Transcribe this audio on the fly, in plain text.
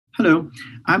Hello,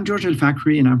 I'm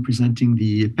G.ElFakhri, and I'm presenting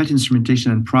the PET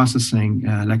Instrumentation and Processing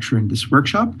lecture in this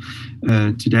workshop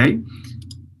today.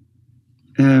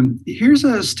 Here's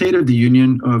a state of the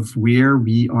union of where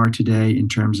we are today in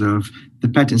terms of the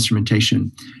PET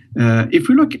instrumentation. If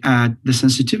we look at the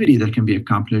sensitivity that can be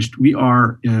accomplished, we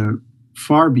are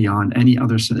far beyond any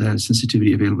other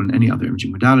sensitivity available in any other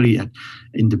imaging modality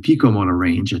in the picomolar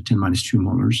range at 10-2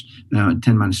 molars,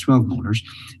 10-12 molars.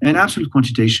 And absolute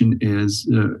quantitation is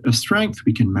a strength.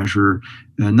 We can measure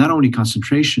not only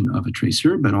concentration of a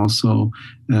tracer, but also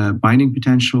binding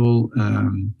potential,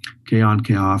 K on,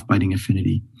 K off, binding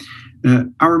affinity.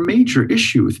 Our major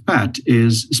issue with PET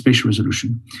is spatial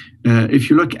resolution. If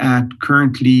you look at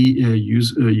currently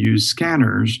used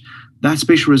scanners, that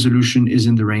spatial resolution is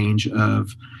in the range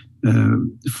of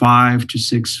 4 to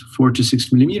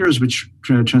 6 millimeters, which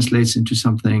translates into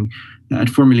something at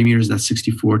 4 millimeters, that's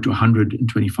 64 to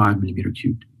 125 millimeter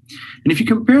cubed. And if you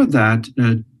compare that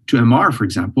to MR, for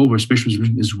example, where spatial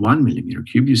resolution is 1 millimeter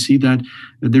cubed, you see that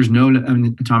there's no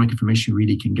atomic information you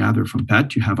really can gather from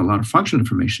PET. You have a lot of functional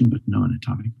information, but no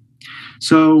anatomic.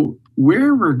 So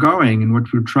where we're going and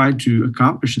what we're trying to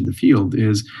accomplish in the field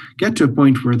is get to a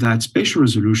point where that spatial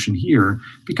resolution here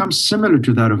becomes similar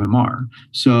to that of MR.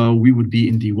 So we would be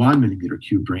in the 1 millimeter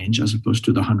cube range as opposed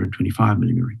to the 125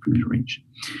 millimeter cube range.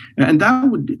 And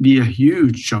that would be a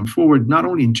huge jump forward, not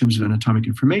only in terms of anatomic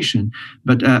information,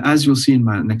 but as you'll see in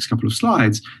my next couple of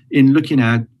slides, in looking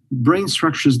at brain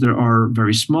structures that are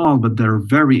very small, but they're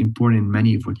very important in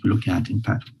many of what we look at in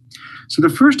PET. So the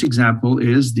first example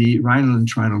is the rhinal and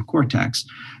trinal cortex,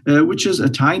 which is a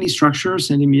tiny structure,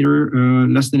 centimeter,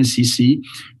 less than a cc,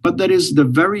 but that is the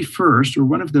very first, or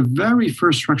one of the very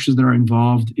first structures that are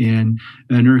involved in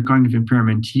neurocognitive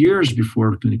impairment years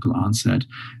before clinical onset.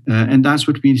 And that's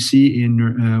what we see in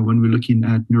when we're looking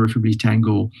at neurofibrillary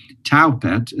tangle tau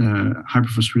PET,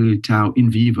 hyperphosphorylated tau in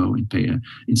vivo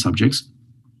in subjects.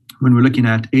 When we're looking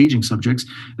at aging subjects,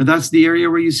 that's the area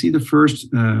where you see the first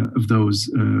of those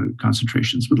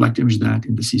concentrations. We'd like to image that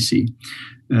in the CC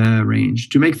range.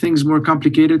 To make things more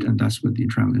complicated, and that's what the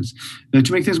intramal is,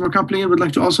 to make things more complicated, we'd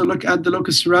like to also look at the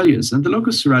locus coeruleus. And the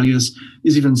locus coeruleus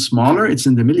is even smaller. It's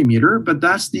in the millimeter, but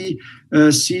that's the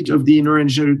seat of the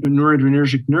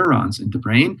noradrenergic neurons in the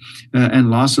brain. And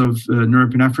loss of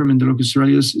norepinephrine in the locus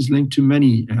coeruleus is linked to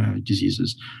many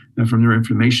diseases, from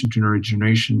neuroinflammation to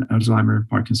neurodegeneration, Alzheimer,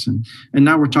 Parkinson. And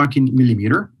now we're talking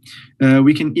millimeter.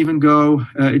 We can even go,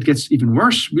 it gets even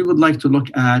worse. We would like to look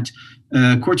at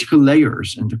cortical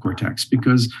layers in the cortex,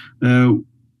 because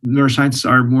neuroscientists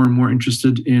are more and more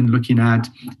interested in looking at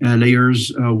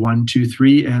layers 1, 2,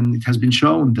 3, and it has been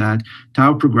shown that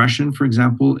tau progression, for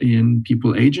example, in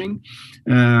people aging,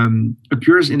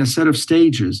 occurs in a set of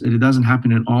stages, and it doesn't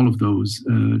happen in all of those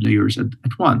layers at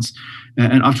once.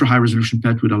 And ultra-high resolution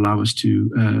PET would allow us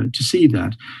to see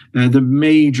that. The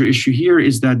major issue here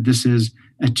is that this is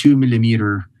a 2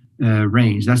 millimeter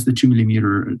range. That's the 2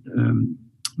 millimeter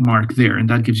mark there, and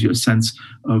that gives you a sense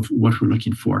of what we're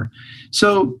looking for.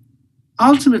 So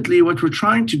ultimately, what we're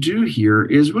trying to do here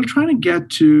is we're trying to get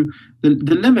to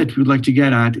the limit we'd like to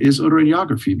get at is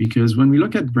autoradiography, because when we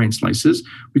look at brain slices,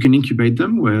 we can incubate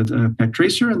them with a PET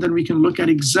tracer, and then we can look at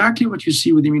exactly what you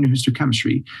see with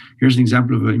immunohistochemistry. Here's an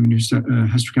example of an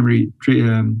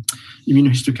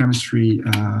immunohistochemistry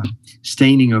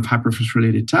staining of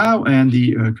hyperphosphorylated tau and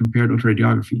the compared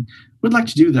autoradiography. We'd like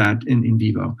to do that in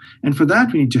vivo. And for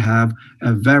that, we need to have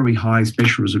a very high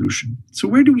spatial resolution. So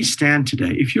where do we stand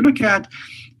today? If you look at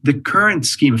the current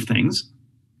scheme of things,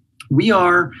 we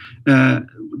are,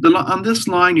 on this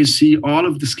line, you see all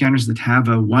of the scanners that have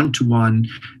a one-to-one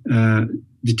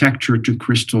detector to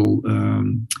crystal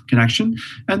connection.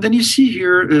 And then you see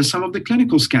here some of the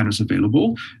clinical scanners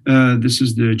available. This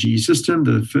is the GE system,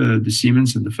 the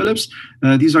Siemens and the Philips.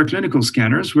 These are clinical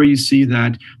scanners where you see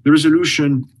that the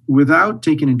resolution, without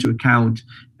taking into account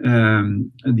the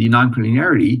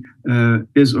non-collinearity,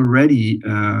 is already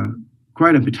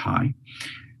quite a bit high.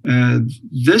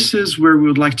 This is where we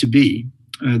would like to be.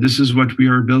 This is what we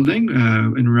are building.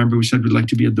 And remember, we said we'd like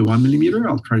to be at the 1 millimeter.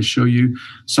 I'll try to show you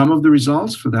some of the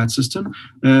results for that system.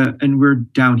 And we're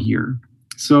down here.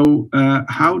 So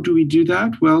how do we do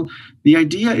that? Well, the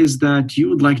idea is that you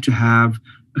would like to have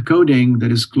a coding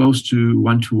that is close to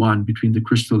 1-to-1 between the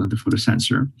crystal and the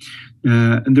photosensor.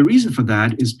 And the reason for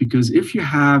that is because if you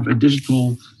have a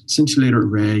digital scintillator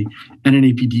array and an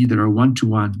APD that are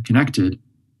 1-to-1 connected,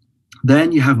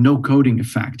 then you have no coding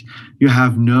effect. You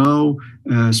have no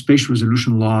spatial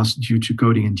resolution loss due to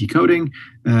coding and decoding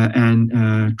and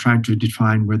trying to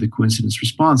define where the coincidence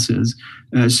response is.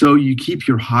 So you keep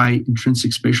your high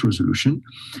intrinsic spatial resolution.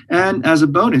 And as a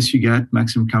bonus, you get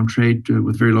maximum count rate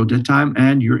with very low dead time,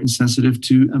 and you're insensitive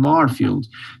to MR field.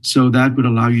 So that would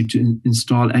allow you to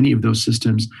install any of those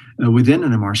systems within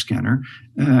an MR scanner.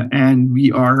 And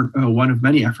we are one of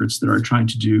many efforts that are trying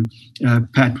to do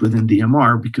PET within the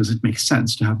MR because it makes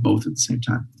sense to have both at the same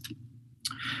time.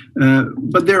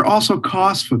 But there are also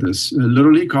costs for this,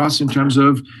 literally costs in terms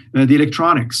of the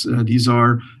electronics. These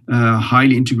are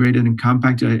highly integrated and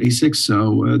compact ASICs,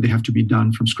 so they have to be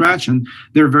done from scratch. And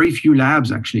there are very few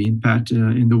labs actually in PET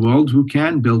in the world who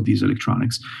can build these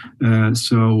electronics.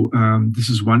 So this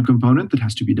is one component that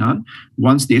has to be done.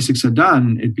 Once the ASICs are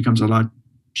done, it becomes a lot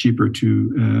cheaper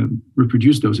to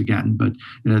reproduce those again, but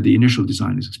the initial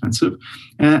design is expensive.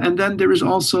 And then there is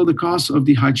also the cost of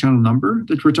the high channel number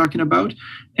that we're talking about,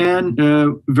 and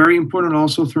very important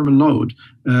also thermal load.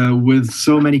 With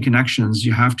so many connections,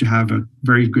 you have to have a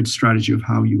very good strategy of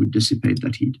how you would dissipate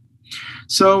that heat.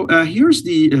 So here's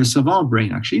the Savant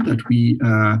brain, actually, that we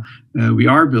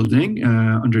are building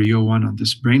under YO1 on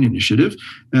this brain initiative.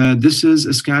 This is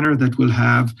a scanner that will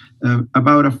have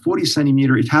about a 40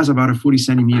 centimeter, it has about a 40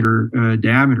 centimeter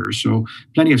diameter, so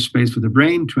plenty of space for the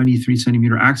brain, 23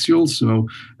 centimeter axial, so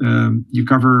you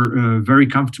cover very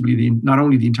comfortably not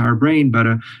only the entire brain, but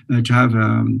to have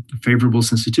a favorable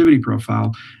sensitivity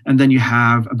profile. And then you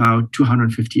have about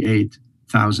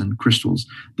 258,000 crystals.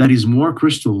 That is more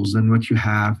crystals than what you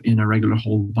have in a regular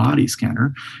whole body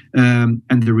scanner. And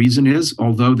the reason is,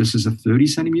 although this is a 30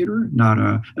 centimeter, not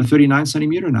a 39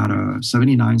 centimeter, not a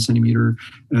 79 centimeter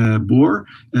bore,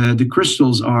 the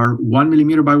crystals are 1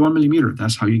 millimeter by 1 millimeter.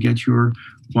 That's how you get your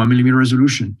 1 millimeter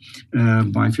resolution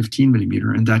by 15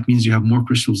 millimeter. And that means you have more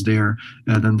crystals there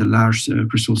than the large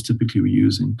crystals typically we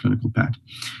use in clinical PET.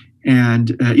 And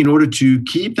in order to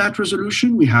keep that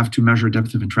resolution, we have to measure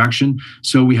depth of interaction.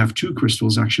 So we have two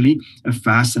crystals, actually, a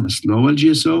fast and a slow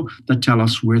LGSO, that tell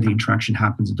us where the interaction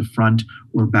happens at the front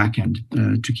or back end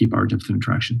to keep our depth of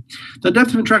interaction. The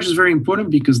depth of interaction is very important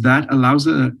because that allows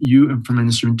you, from an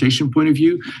instrumentation point of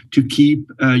view, to keep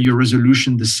your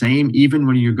resolution the same even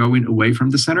when you're going away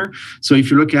from the center. So if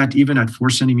you look at even at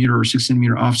 4 centimeter or 6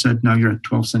 centimeter offset, now you're at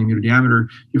 12 centimeter diameter,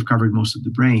 you've covered most of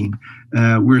the brain.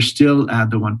 We're still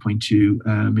at the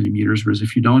 1.2 millimeters, whereas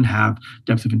if you don't have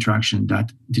depth of interaction,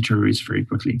 that deteriorates very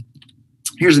quickly.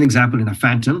 Here's an example in a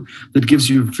phantom that gives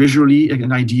you visually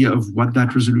an idea of what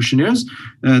that resolution is.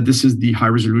 This is the high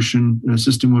resolution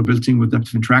system we're building with depth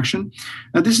of interaction.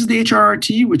 This is the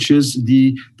HRRT, which is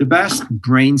the best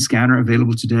brain scanner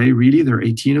available today, really. There are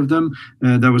 18 of them.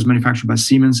 That was manufactured by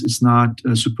Siemens. It's not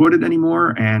supported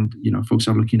anymore, and folks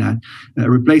are looking at a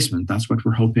replacement. That's what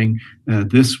we're hoping.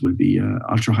 This would be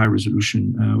ultra high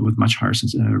resolution with much higher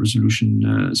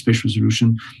resolution, spatial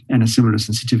resolution, and a similar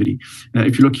sensitivity.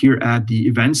 If you look here at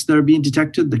the events that are being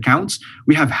detected, the counts,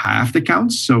 we have half the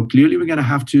counts. So clearly we're going to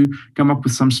have to come up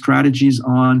with some strategies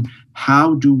on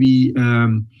how do we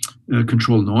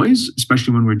control noise,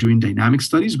 especially when we're doing dynamic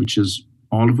studies, which is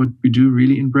all of what we do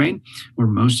really in brain, or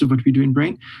most of what we do in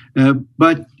brain.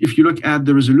 But if you look at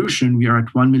the resolution, we are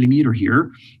at 1 millimeter here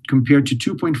compared to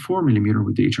 2.4 millimeter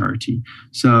with the HRT.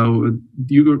 So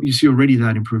you see already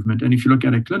that improvement. And if you look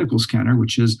at a clinical scanner,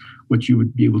 which is what you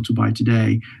would be able to buy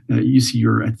today, you see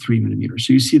you're at 3 millimeters.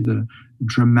 So you see the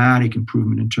dramatic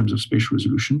improvement in terms of spatial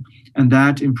resolution. And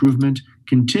that improvement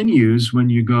continues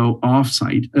when you go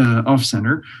off-site,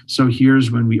 off-center. So here's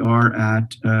when we are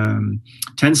at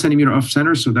 10 centimeter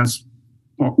off-center. So that's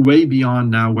way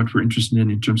beyond now what we're interested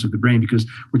in terms of the brain, because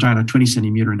we're talking about 20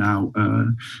 centimeter now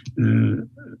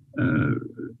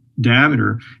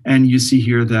diameter. And you see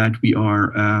here that we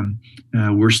are,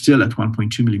 we're still at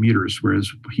 1.2 millimeters,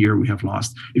 whereas here we have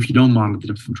lost, if you don't model the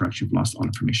depth of interaction, you've lost all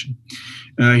information.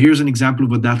 Here's an example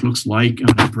of what that looks like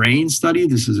on a brain study.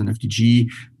 This is an FDG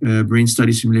brain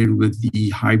study simulated with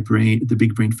the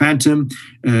big brain phantom.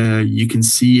 You can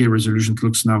see a resolution that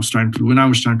looks now we're starting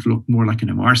to look more like an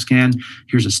MR scan.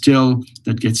 Here's a still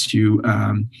that gets you,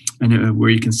 where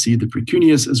you can see the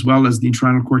precuneus as well as the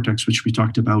entorhinal cortex, which we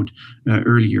talked about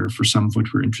earlier for some of what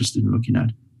we're interested in looking at.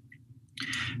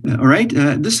 All right,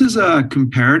 this is a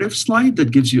comparative slide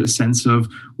that gives you a sense of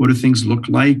what do things look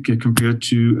like compared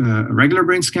to a regular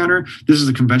brain scanner. This is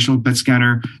a conventional PET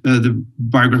scanner. The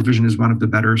Biograph Vision is one of the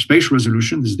better spatial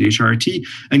resolution. This is the HRT,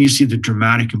 and you see the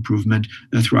dramatic improvement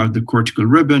throughout the cortical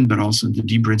ribbon, but also in the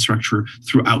deep brain structure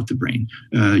throughout the brain.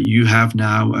 You have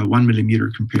now 1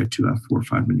 millimeter compared to a 4 or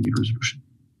 5 millimeter resolution.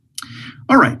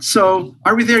 All right, so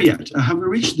are we there yet? Have we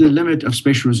reached the limit of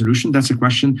spatial resolution? That's a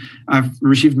question I've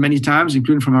received many times,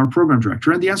 including from our program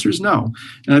director, and the answer is no,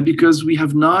 because we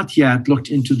have not yet looked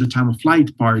into the time of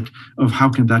flight part of how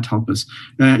can that help us.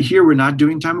 Here, we're not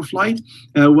doing time of flight.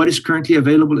 What is currently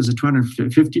available is a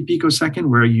 250 picosecond,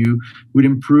 where you would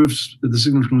improve the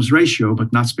signal-to-noise ratio,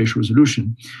 but not spatial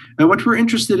resolution. What we're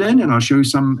interested in, and I'll show you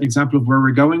some example of where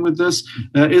we're going with this,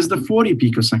 is the 40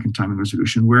 picosecond timing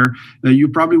resolution, where you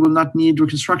probably will not need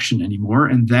reconstruction anymore,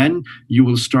 and then you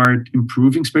will start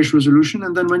improving spatial resolution.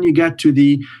 And then when you get to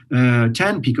the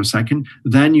 10 picosecond,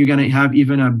 then you're going to have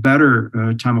even a better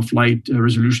time of flight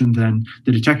resolution than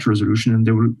the detector resolution, and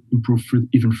they will improve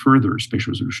even further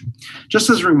spatial resolution. Just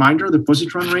as a reminder, the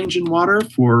positron range in water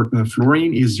for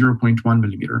fluorine is 0.1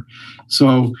 millimeter.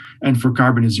 So, and for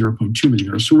carbon is 0.2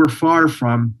 millimeter. So we're far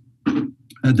from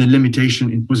the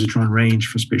limitation in positron range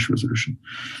for spatial resolution.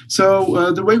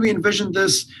 So the way we envision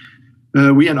this,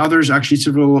 we and others, actually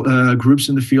several groups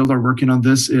in the field are working on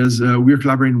this, is we're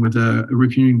collaborating with a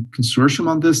European consortium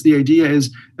on this. The idea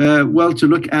is, well, to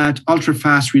look at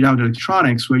ultra-fast readout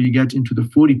electronics, where you get into the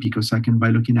 40 picosecond by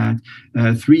looking at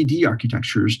 3D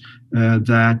architectures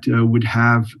that would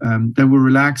have, that will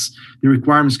relax the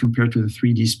requirements compared to the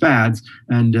 3D SPADs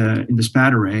and in the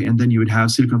SPAD array, and then you would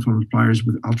have silicon photonic multipliers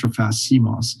with ultra-fast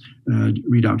CMOS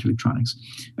readout electronics.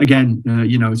 Again,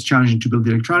 you know, it's challenging to build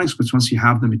the electronics, but once you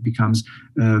have them, it becomes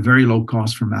very low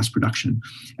cost for mass production.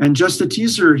 And just a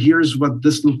teaser, here's what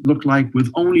this looked like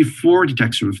with only 4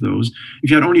 detectors of those. If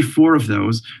you had only 4 of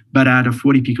those, but at a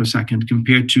 40 picosecond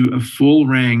compared to a full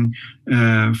ring,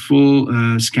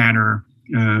 full scanner,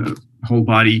 whole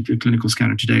body clinical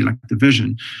scanner today, like the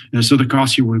Vision. So the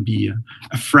cost here will be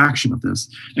a fraction of this.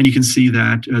 And you can see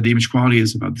that the image quality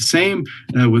is about the same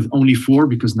with only 4,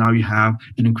 because now you have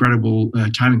an incredible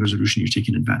timing resolution you're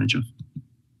taking advantage of.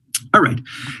 All right,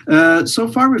 so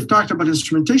far we've talked about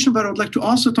instrumentation, but I would like to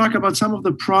also talk about some of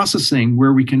the processing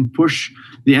where we can push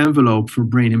the envelope for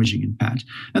brain imaging in PET.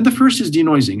 And the first is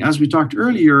denoising. As we talked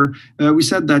earlier, we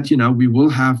said that, you know, we will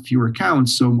have fewer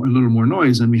counts, so a little more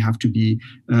noise, and we have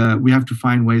to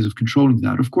find ways of controlling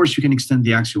that. Of course, you can extend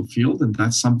the axial field, and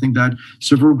that's something that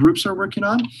several groups are working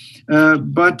on.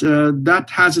 But that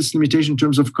has its limitation in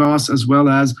terms of cost, as well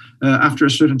as after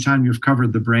a certain time you've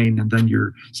covered the brain, and then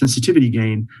your sensitivity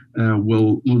gain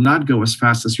will not go as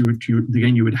fast as the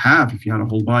gain you would have if you had a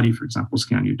whole body, for example,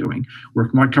 scan you're doing. We're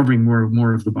covering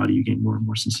more of the body, you gain more and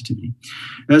more sensitivity.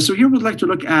 So here we'd like to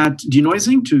look at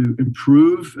denoising to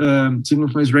improve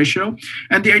signal-to-noise ratio.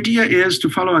 And the idea is to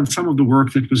follow on some of the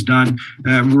work that was done.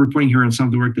 We're reporting here on some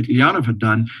of the work that Ilyanov had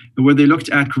done, where they looked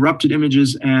at corrupted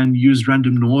images and used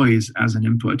random noise as an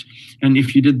input. And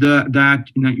if you did that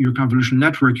in your convolutional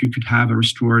network, you could have a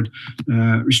restored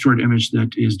image that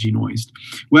is denoised.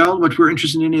 Well, what we're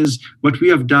interested in is what we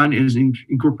have done is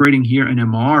incorporating here an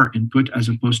MR input as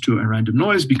opposed to a random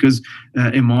noise, because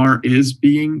MR is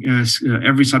being,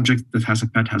 every subject that has a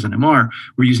PET has an MR.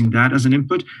 We're using that as an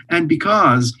input. And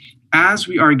because as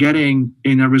we are getting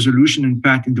in a resolution in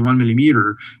PET into 1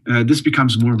 millimeter, this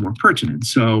becomes more and more pertinent.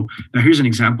 So here's an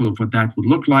example of what that would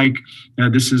look like.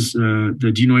 This is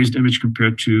the denoised image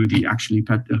compared to the actually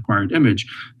PET acquired image.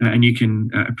 And you can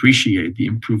appreciate the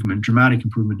improvement, dramatic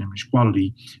improvement in image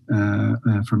quality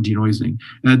from denoising.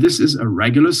 This is a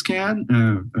regular scan,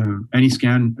 any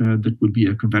scan that would be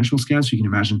a conventional scan. So you can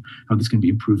imagine how this can be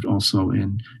improved also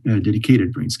in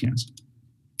dedicated brain scans.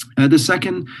 The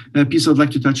second piece I'd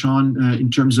like to touch on in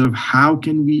terms of how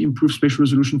can we improve spatial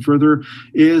resolution further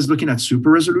is looking at super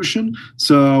resolution.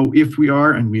 So if we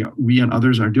are, and we and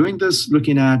others are doing this,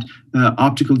 looking at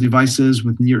optical devices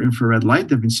with near infrared light,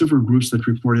 there have been several groups that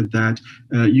reported that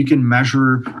you can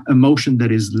measure a motion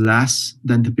that is less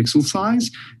than the pixel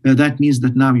size. That means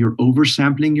that now you're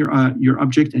oversampling your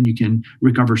object and you can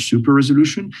recover super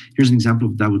resolution. Here's an example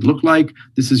of what that would look like.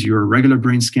 This is your regular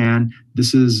brain scan.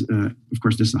 This is, of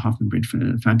course, this is the Hoffman brain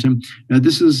phantom.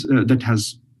 This is that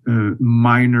has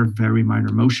very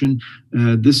minor motion.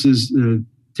 This is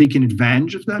taking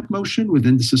advantage of that motion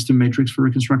within the system matrix for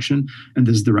reconstruction, and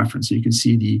this is the reference. So you can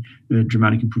see the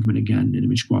dramatic improvement again in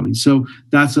image quality. So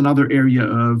that's another area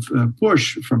of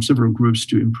push from several groups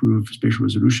to improve spatial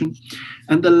resolution.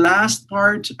 And the last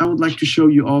part I would like to show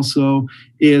you also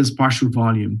is partial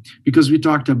volume, because we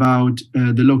talked about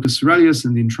the locus coeruleus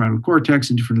and the entorhinal cortex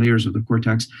and different layers of the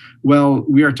cortex. Well,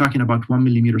 we are talking about 1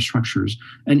 millimeter structures.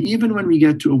 And even when we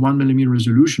get to a 1 millimeter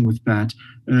resolution with PET,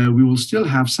 we will still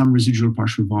have some residual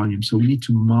partial volume. So we need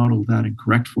to model that and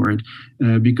correct for it,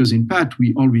 because in PET,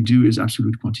 all we do is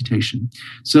absolute quantitation.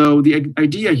 So the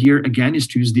idea here, again, is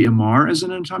to use the MR as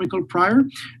an anatomical prior,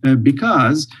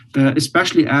 because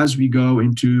especially as we go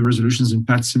into resolutions in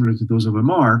PET similar to those of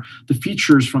MR, the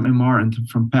features from MR and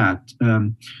from PET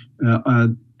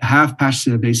have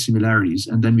patch-based similarities,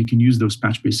 and then we can use those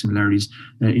patch-based similarities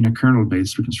in a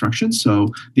kernel-based reconstruction. So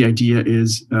the idea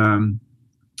is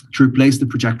to replace the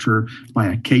projector by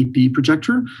a KP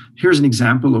projector. Here's an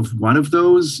example of one of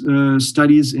those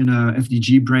studies in a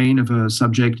FDG brain of a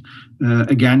subject,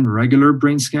 again, regular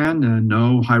brain scan,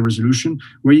 no high resolution,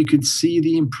 where you could see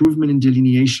the improvement in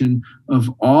delineation of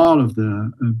all of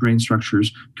the brain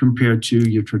structures compared to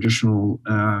your traditional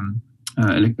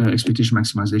expectation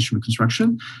maximization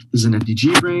reconstruction. This is an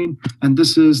FDG brain, and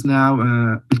this is now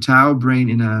a tau brain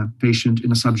in a patient,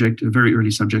 in a subject, a very early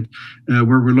subject, where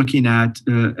we're looking at,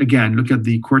 again, look at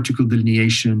the cortical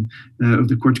delineation of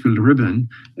the cortical ribbon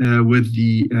with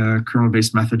the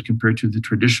kernel-based method compared to the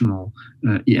traditional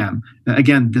EM.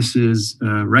 Again, this is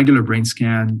a regular brain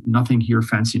scan, nothing here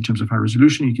fancy in terms of high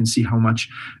resolution. You can see how much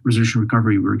resolution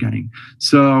recovery we're getting.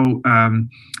 So,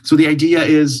 so the idea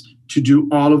is to do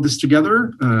all of this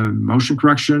together, motion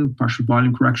correction, partial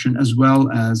volume correction, as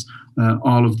well as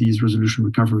all of these resolution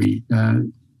recovery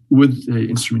with the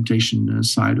instrumentation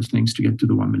side of things to get to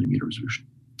the 1 millimeter resolution.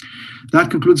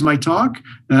 That concludes my talk.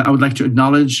 I would like to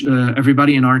acknowledge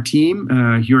everybody in our team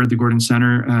here at the Gordon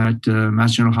Center at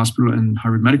Mass General Hospital and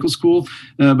Harvard Medical School,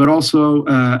 but also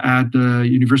at the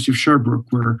University of Sherbrooke,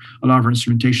 where a lot of our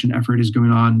instrumentation effort is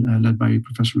going on, led by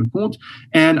Professor Lecomte,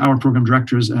 and our program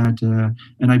directors at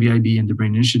NIBIB and the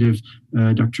Brain Initiative,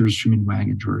 Drs. Shumin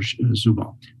Wang and George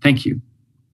Zubal. Thank you.